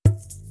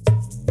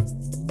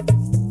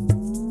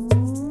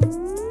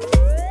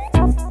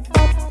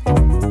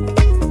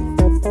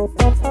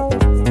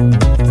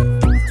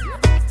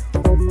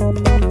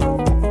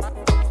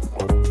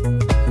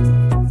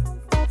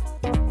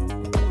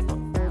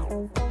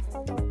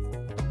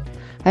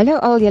Hallo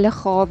al julle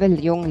gawe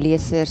jong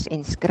lesers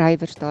en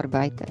skrywers daar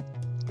buite.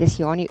 Dis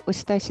Janie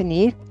Oosthuizen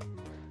hier.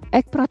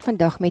 Ek praat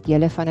vandag met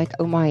julle vanuit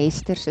Ouma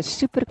Hester se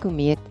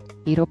superkomeet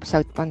hier op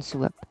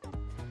Soutpanshoop.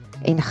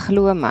 En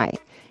glo my,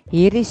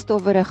 hierdie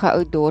stowwerige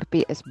ou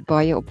dorpie is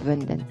baie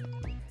opwindend.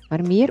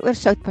 Maar meer oor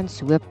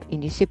Soutpanshoop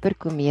en die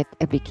superkomeet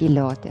 'n bietjie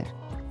later.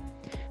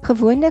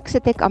 Gewoonlik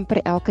sit ek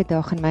amper elke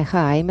dag in my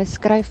geheime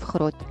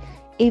skryfgrot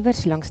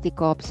iewers langs die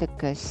Kaapse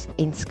kus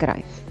en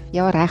skryf.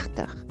 Ja,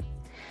 regtig.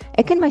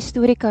 Ek en my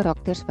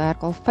storiekarakters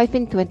werk al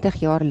 25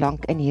 jaar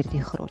lank in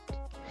hierdie grot.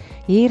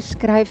 Hier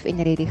skryf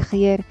en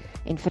redigeer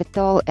en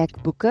vertaal ek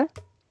boeke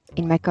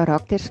en my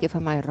karakters gee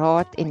vir my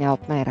raad en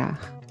help my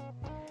reg.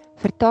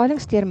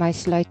 Vertalings deur my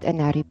sluit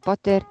in Harry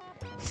Potter,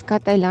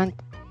 Skateiland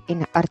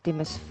en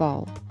Artemis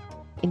Fowl.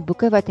 En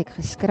boeke wat ek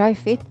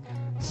geskryf het,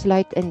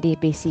 sluit in die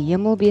Bessie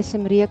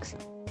Hemelbesemreeks,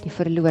 die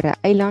Verlore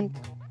Eiland,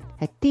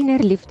 'n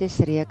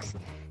tienerliefdesreeks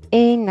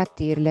en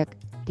natuurlik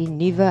die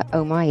nuwe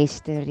Ouma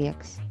Hester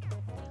reeks.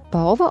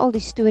 Behalwe al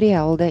die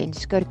storiehelde en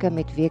skurke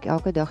met wie ek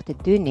elke dag te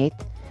doen het,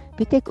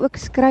 bied ek ook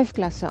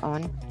skryfklasse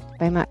aan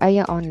by my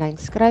eie aanlyn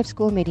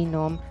skryfskool met die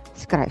naam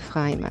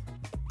Skryfgeheime.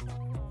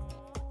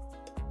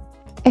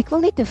 Ek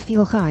wil nie te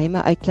veel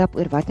geheime uitklap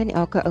oor wat in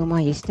elke Ouma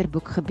Hester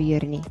boek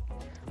gebeur nie,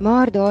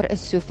 maar daar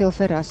is soveel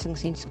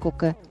verrassings en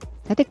skokke,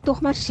 dat ek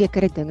tog maar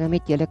sekere dinge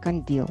met julle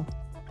kan deel.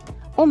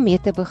 Om mee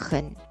te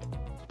begin,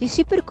 die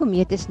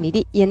superkomeet is nie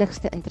die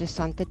enigste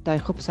interessante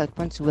tuig op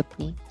Soutpanshoop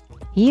nie.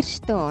 Hier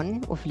staan,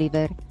 of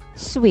liewer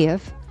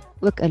sweef,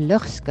 ook 'n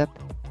lugskip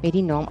met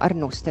die naam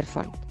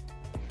Arnostervant.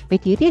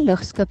 Met hierdie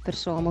lugskip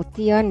versamel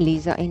Tiaan,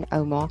 Lisa en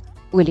ouma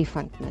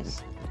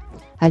olifantmis.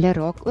 Hulle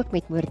raak ook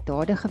met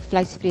moorddadige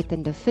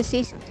vleisvretende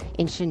visse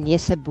en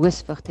Chinese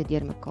booswigte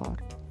deurmekaar.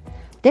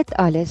 Dit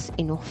alles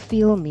en nog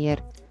veel meer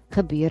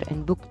gebeur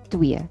in boek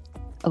 2,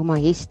 Ouma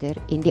Hester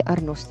en die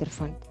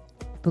Arnostervant.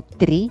 Boek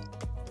 3,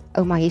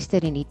 Ouma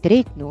Hester en die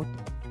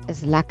Dreadnought,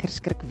 is lekker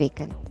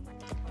skrikwekkend.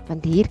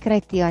 Want hier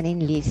kry Tiaan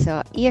en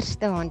Lisa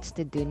eerstehands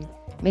te doen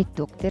met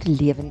Dr.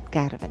 Lewend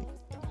Kerwin.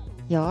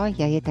 Ja,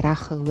 jy het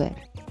reg gehoor.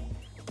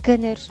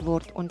 Kinders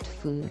word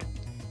ontvoer,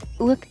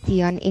 ook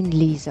Tiaan en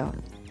Lisa,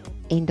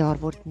 en daar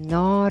word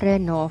nare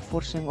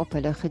navorsing op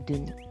hulle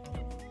gedoen.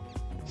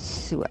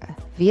 So,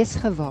 wees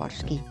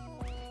gewaarsku.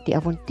 Die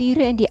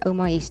avonture in die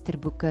Ouma Hester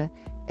boeke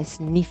is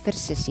nie vir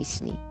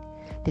sissies nie.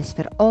 Dis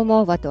vir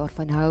almal wat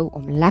daarvan hou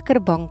om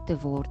lekker bang te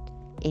word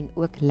en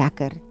ook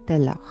lekker te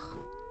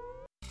lag.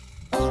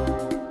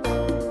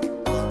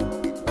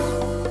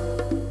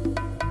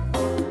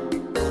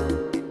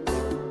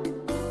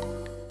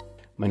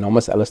 My naam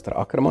is Alistair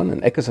Ackerman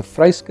en ek is 'n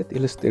vryskut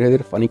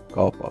illustreerder van die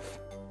Kaap af.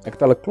 Ek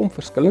het al 'n klomp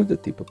verskillende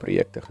tipe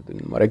projekte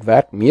gedoen, maar ek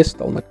werk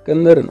meestal met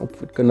kinder- en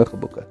opvoedkundige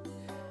boeke.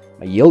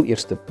 My heel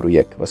eerste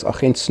projek was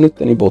Agent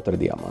Snoet in die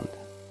Botterdiamant.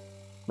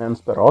 My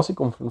inspirasie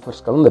kom van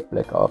verskillende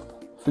plekke af,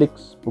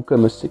 flieks, boeke,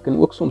 musiek en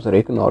ook soms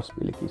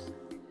rekenaarspeletjies.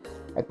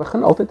 Ek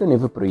begin altyd 'n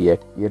nuwe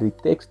projek deur die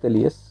teks te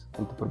lees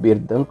en te probeer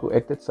dink hoe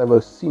ek dit sou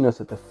wou sien as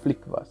dit 'n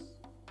fliek was,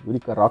 hoe die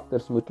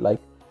karakters moet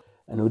lyk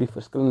en hoe die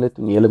verskillende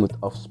tonele moet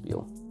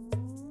afspeel.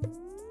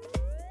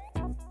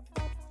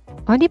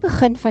 Aan die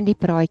begin van die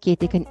praatjie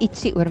het ek in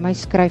ietsie oor my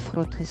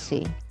skryfgrot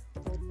gesê.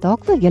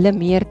 Dalk wil julle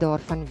meer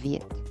daarvan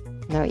weet.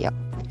 Nou ja,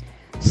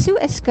 so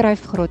 'n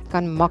skryfgrot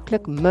kan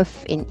maklik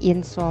muf en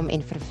eensaam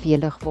en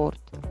vervelig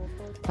word.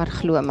 Maar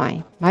glo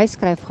my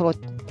skryfgrot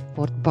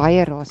word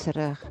baie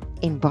raserig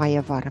en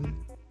baie warm.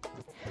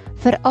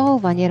 Veral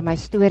wanneer my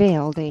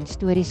storiehelde en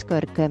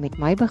storieskurke met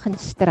my begin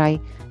stry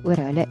oor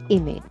hulle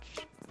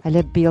image,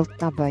 hulle beeld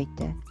na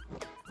buite.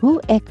 Hoe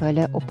ek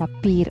hulle op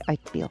papier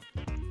uitbeeld.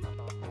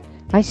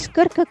 My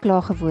skurke kla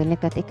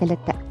gewoonlik dat ek hulle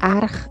te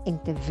erg en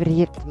te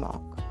wreed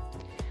maak.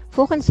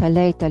 Volgens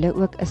hulle het hulle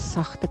ook 'n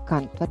sagte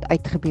kant wat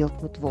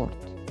uitgebeeld moet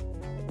word.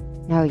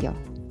 Nou ja,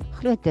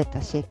 glo dit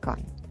as jy kan.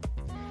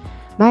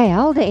 My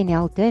helde en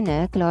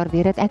heldinne klaar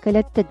weer dat ek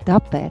hulle te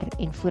dapper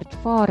en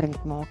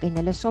voortvarend maak en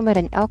hulle sommer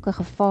in elke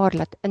gevaar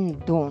laat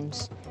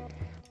indons.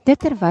 Dit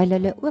terwyl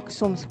hulle ook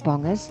soms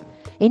bang is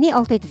en nie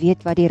altyd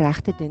weet wat die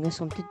regte ding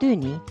is om te doen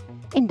nie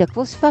en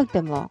dikwels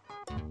foute maak.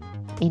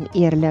 En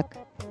eerlik,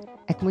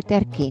 ek moet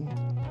erken,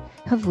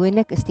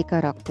 gewoonlik is die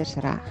karakters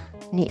reg,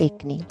 nie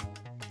ek nie.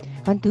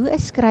 Want hoe 'n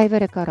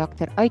skrywer 'n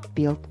karakter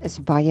uitbeeld is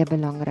baie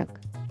belangrik.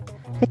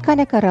 Dit kan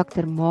 'n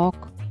karakter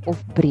maak of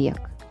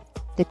breek.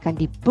 Dit kan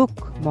die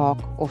boek maak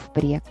of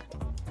breek.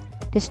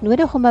 Dis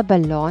nodig om 'n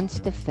balans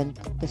te vind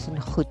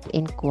tussen goed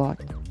en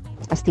kwaad.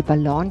 As die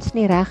balans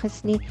nie reg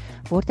is nie,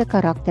 word 'n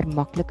karakter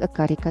maklik 'n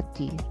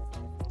karikatuur.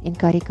 En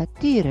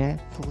karikature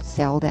voel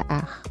selde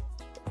eg.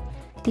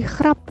 Die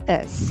grap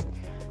is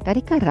dat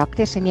die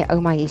karakters in die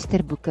Ouma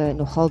Hester boeke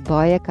nogal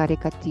baie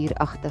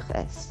karikatuuragtig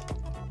is.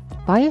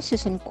 Baie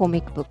soos in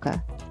komiekboeke.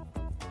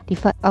 Die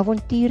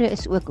avonture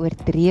is ook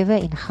oordrewe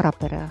en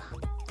grapperig.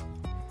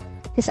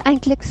 Dis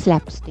eintlik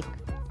slapstick.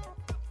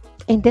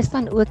 En dis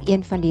dan ook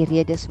een van die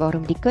redes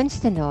waarom die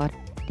kunstenaar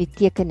die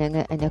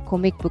tekeninge in 'n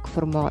komiekboek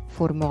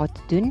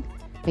formaat doen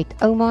met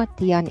ouma,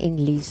 Tiaan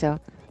en Lisa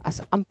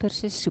as amper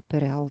se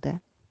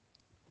superhelde.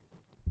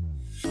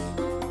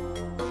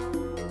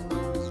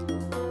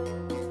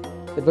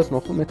 Dit was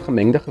nogal met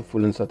gemengde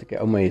gevoelens dat ek die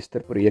Ouma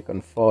Hester projek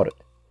aanvaar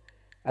het.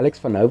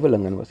 Alex van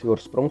Houwelingen was die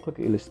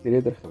oorspronklike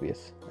illustreerder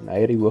gewees en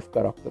hy het die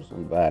hoofkarakters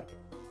ontwerp.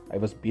 Hy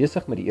was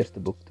besig met die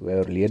eerste boek toe hy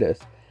oorlede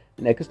is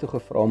en ek is toe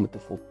gevra om dit te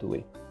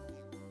voltooi.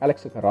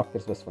 Alex se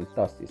karakters was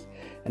fantasties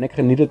en ek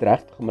geniet dit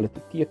regtig om hulle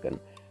te teken,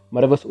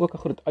 maar dit was ook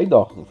 'n groot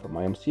uitdaging vir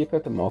my om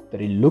seker te maak dat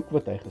die look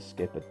wat hy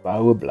geskep het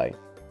behoue bly.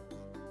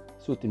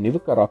 So toe nuwe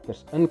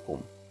karakters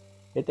inkom,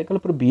 het ek hulle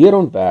probeer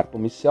ontwerp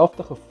om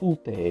dieselfde gevoel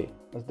te hê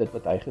as dit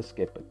wat hy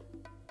geskep het.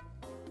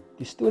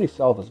 Die storie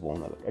self is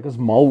wonderlik. Ek is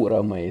mal oor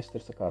Ouma Hester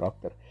se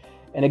karakter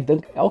en ek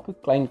dink elke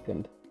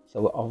kleinkind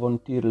sou 'n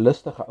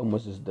avontuurlustige ouma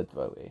soos dit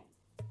wou hê.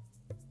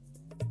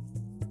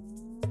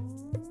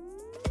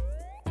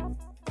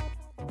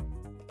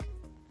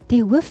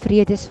 Die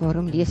hoofredes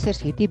waarom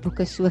lesers hierdie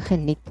boeke so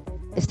geniet,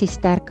 is die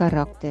sterk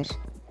karakters,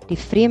 die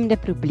vreemde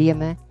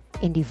probleme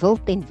en die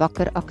wild en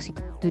wakker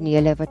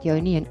aksietonele wat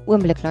jou nie 'n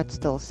oomblik laat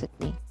stil sit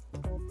nie.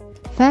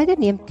 Verder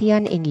neem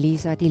Tiaan en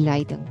Lisa die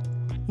leiding,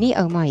 nie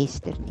Ouma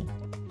Hester nie.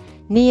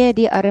 Nee,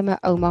 die arme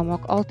ouma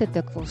maak altyd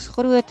dikwels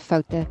groot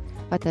foute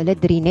wat hulle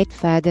drie net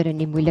verder in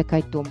die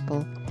moeilikheid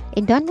dompel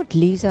en dan moet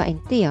Lisa en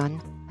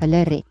Tiaan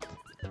hulle red.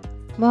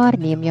 Maar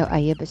neem jou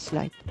eie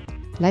besluit.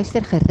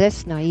 Luister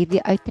gerus na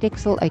hierdie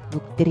uittreksel uit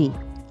boek 3,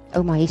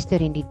 Ouma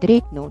Hester en die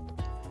Dreadnought,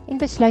 en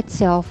besluit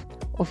self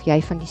of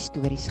jy van die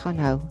stories gaan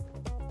hou.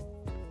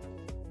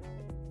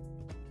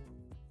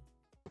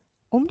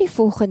 Om die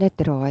volgende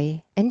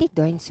draai, in die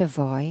duinse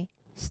waai,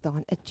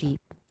 staan 'n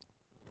jeep.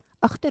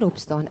 Agterop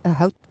staan 'n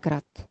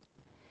houtkrat.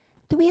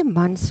 2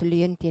 mans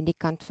leun teen die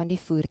kant van die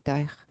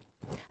voertuig.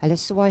 Hulle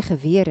swaai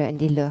gewere in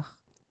die lug.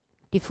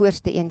 Die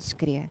voorste een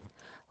skree: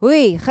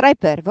 "Hoi,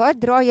 Gryper, waar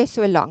draai jy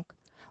so lank?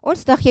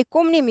 Ons dag jy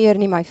kom nie meer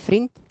nie, my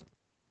vriend."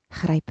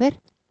 "Gryper?"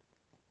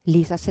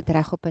 Lisa sit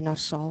regop in haar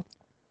saal.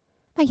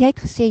 "Maar jy het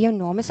gesê jou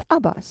naam is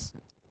Abbas."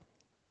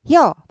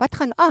 "Ja, wat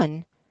gaan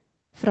aan?"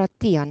 vra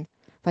Tiaan,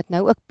 wat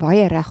nou ook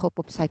baie regop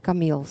op sy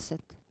kameel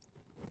sit.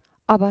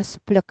 Abbas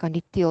pluk aan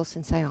die teels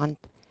in sy hand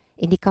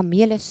en die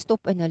kamele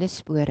stop in hulle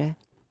spore.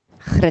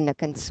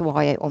 Grinnikend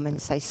swaai hy om in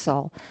sy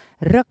saal,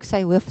 ruk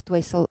sy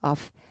hoofdtooisel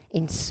af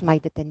en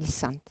smyt dit in die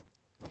sand.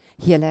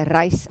 "Julle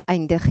reis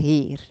eindig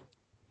hier."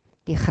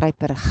 Die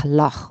Gryper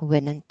lag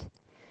honend.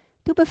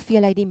 Toe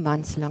beveel hy die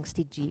mans langs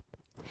die jeep: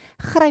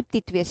 "Gryp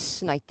die 2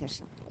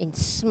 snuiters en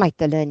smyt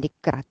hulle in die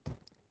krat."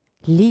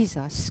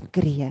 Lisa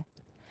skree.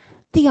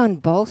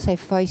 Tiaan bal sy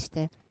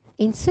vuiste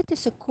en sit 'n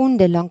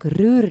sekonde lank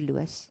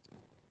roerloos.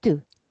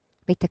 Toe,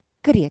 met 'n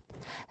kreet,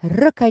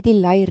 ruk hy die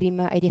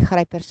leirieme uit die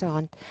Gryper se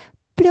hand,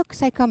 pluk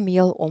sy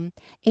kameel om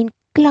en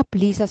klap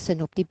Lisa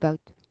sin op die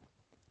bout.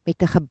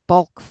 Met 'n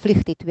gebalk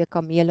vlieg die 2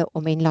 kamele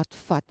om en laat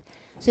vat,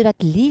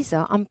 sodat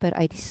Lisa amper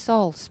uit die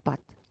saal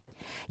spat.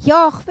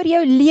 "Jaag vir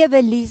jou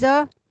lewe,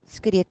 Lisa,"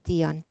 skree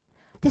Tiaan.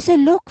 "Dis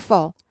 'n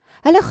lokval.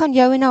 Hulle gaan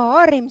jou in 'n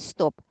harem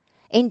stop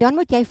en dan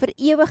moet jy vir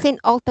ewig en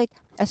altyd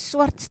 'n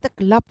swart stuk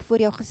lap voor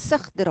jou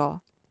gesig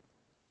dra."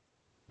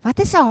 "Wat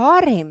is 'n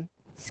harem?"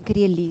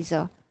 skree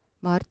Lisa,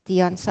 maar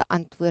Tiaan se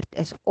antwoord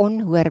is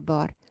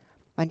onhoorbaar,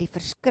 want die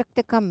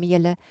verskrikte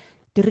kamele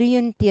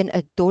dreun teen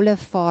 'n dolle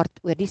vaart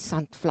oor die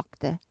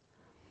sandvlakte.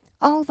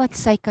 Al wat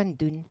sy kan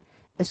doen,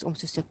 is om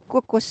soos 'n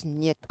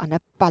kokosneut aan 'n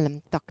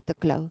palmtak te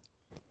klou.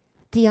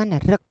 Tiaan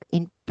ruk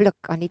en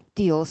pluk aan die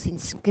teels en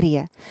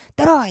skree: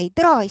 "Draai,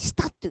 draai,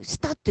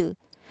 stad toe."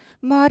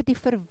 Maar die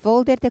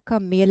verwilderde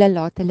kamele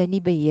laat hulle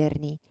nie beheer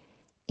nie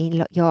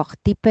en jaag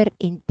dieper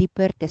en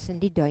dieper tussen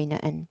die duine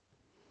in.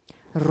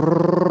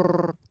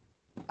 Rrrr,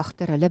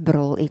 agter hulle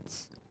brul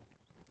iets.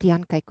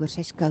 Tiaan kyk oor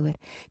sy skouer.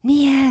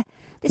 "Nee,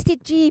 dis die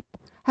jeep.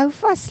 Hou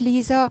vas,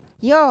 Lisa,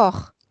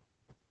 jaag."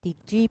 Die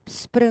jeep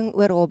spring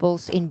oor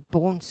hobbels en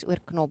bons oor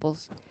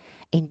knobbels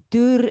en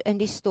deur in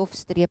die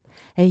stofstreep,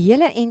 'n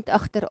hele end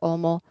agter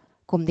almal,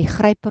 kom die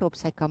Gryper op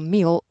sy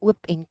kameel oop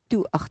en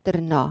toe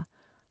agterna.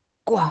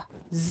 Kwa,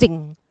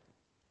 zing.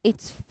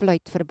 Iets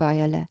fluit verby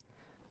hulle.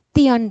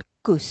 Tiaan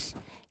koes.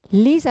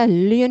 Lisa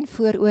leun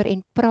vooroor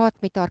en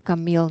praat met haar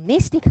kameel,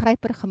 nes die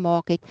Gryper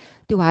gemaak het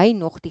toe hy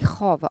nog die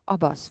gawe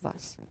Abbas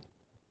was.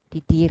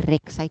 Die dier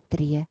rek sy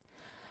tree.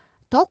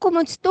 "Dalk kom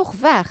ons tog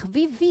weg,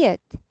 wie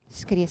weet,"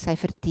 skree sy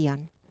vir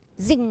Tiaan.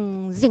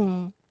 Zing,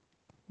 zing.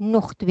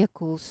 Nog 2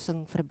 koels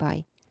sing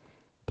verby.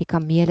 Die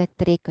kamele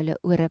trek hulle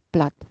ore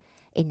plat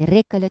en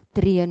rek hulle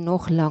tree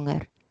nog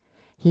langer.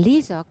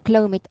 Lisa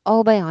klou met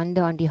albei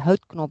hande aan die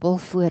houtknobbel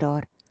voor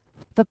haar.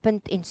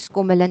 Wippend en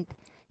skommelend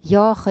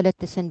jaag hulle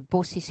tussen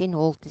bossies en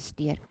holtes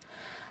deur.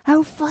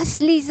 "Hou vas,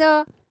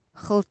 Lisa,"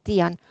 gil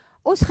Tiaan.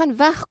 "Ons gaan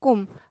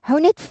wegkom, hou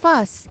net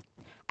vas."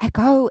 Ek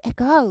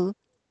hou.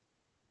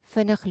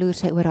 Vinnig loer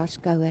sy oor haar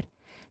skouer.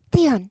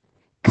 "Tiaan,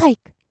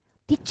 kyk,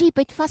 die jeep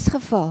het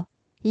vasgeval."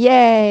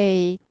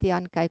 "Jee,"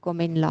 Tiaan kyk om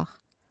en lag.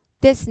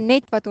 "Dis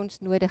net wat ons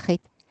nodig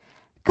het.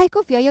 Kyk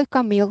of jy jou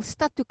kameel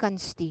stad toe kan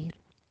stuur."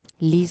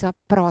 Lisa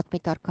praat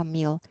met haar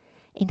kameel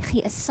en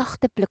gee 'n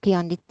sagte plukkie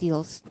aan die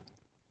teels.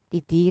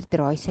 Die dier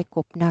draai sy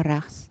kop na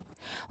regs.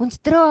 Ons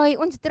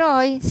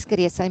draai,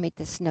 skree sy met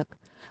 'n snik.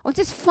 "Ons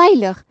is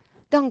veilig,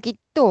 dankie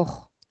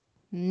tog."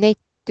 Net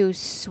toe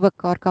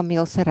swik haar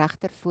kameel se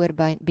regter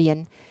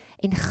voorbeen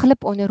en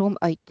glip onder hom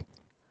uit.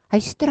 Hy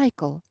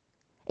struikel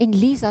en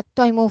Lisa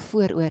tuimel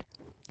vooroor.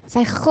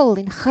 Sy gil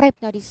en gryp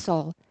na die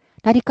saal,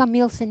 na die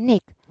kameel se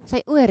nek,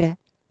 sy ore,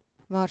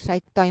 maar sy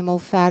tuimel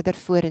verder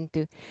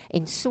vorentoe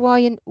en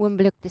swaai 'n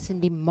oomblik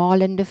tussen die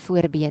malende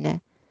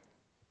voorbene.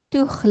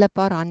 Toe glip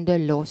haar hande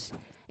los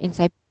en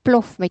sy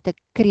plof met 'n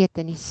kreet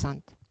in die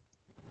sand.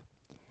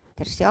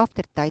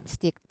 Terselfdertyd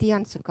steek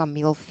Tiaan se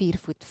kameel 4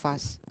 voet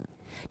vas.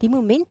 Die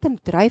momentum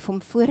dryf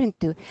hom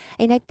vorentoe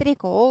en hy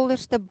trek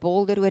holderste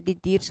bolder oor die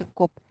dier se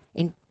kop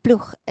en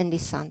ploeg in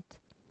die sand.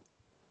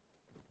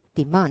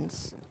 Die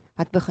mans,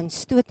 wat begin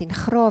stoot en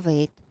grawe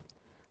het,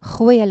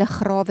 gooi hulle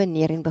grawe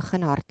neer en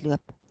begin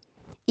hardloop.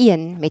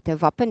 Een met 'n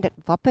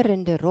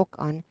wapperende rok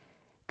aan,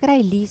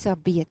 kry Lisa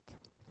beet.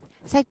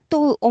 Sy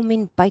tol om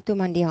en byt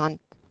hom aan die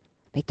hand.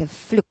 Met 'n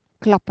vloek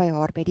klap hy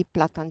haar by die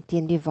plathand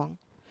teen die wang.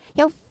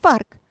 "Jou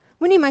vark,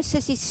 moenie my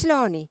sussie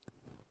slaan nie."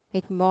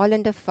 Met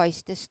malende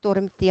vuiste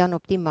storm Tiaan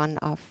op die man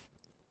af.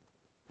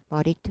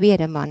 Maar die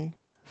tweede man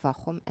wag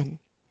hom in.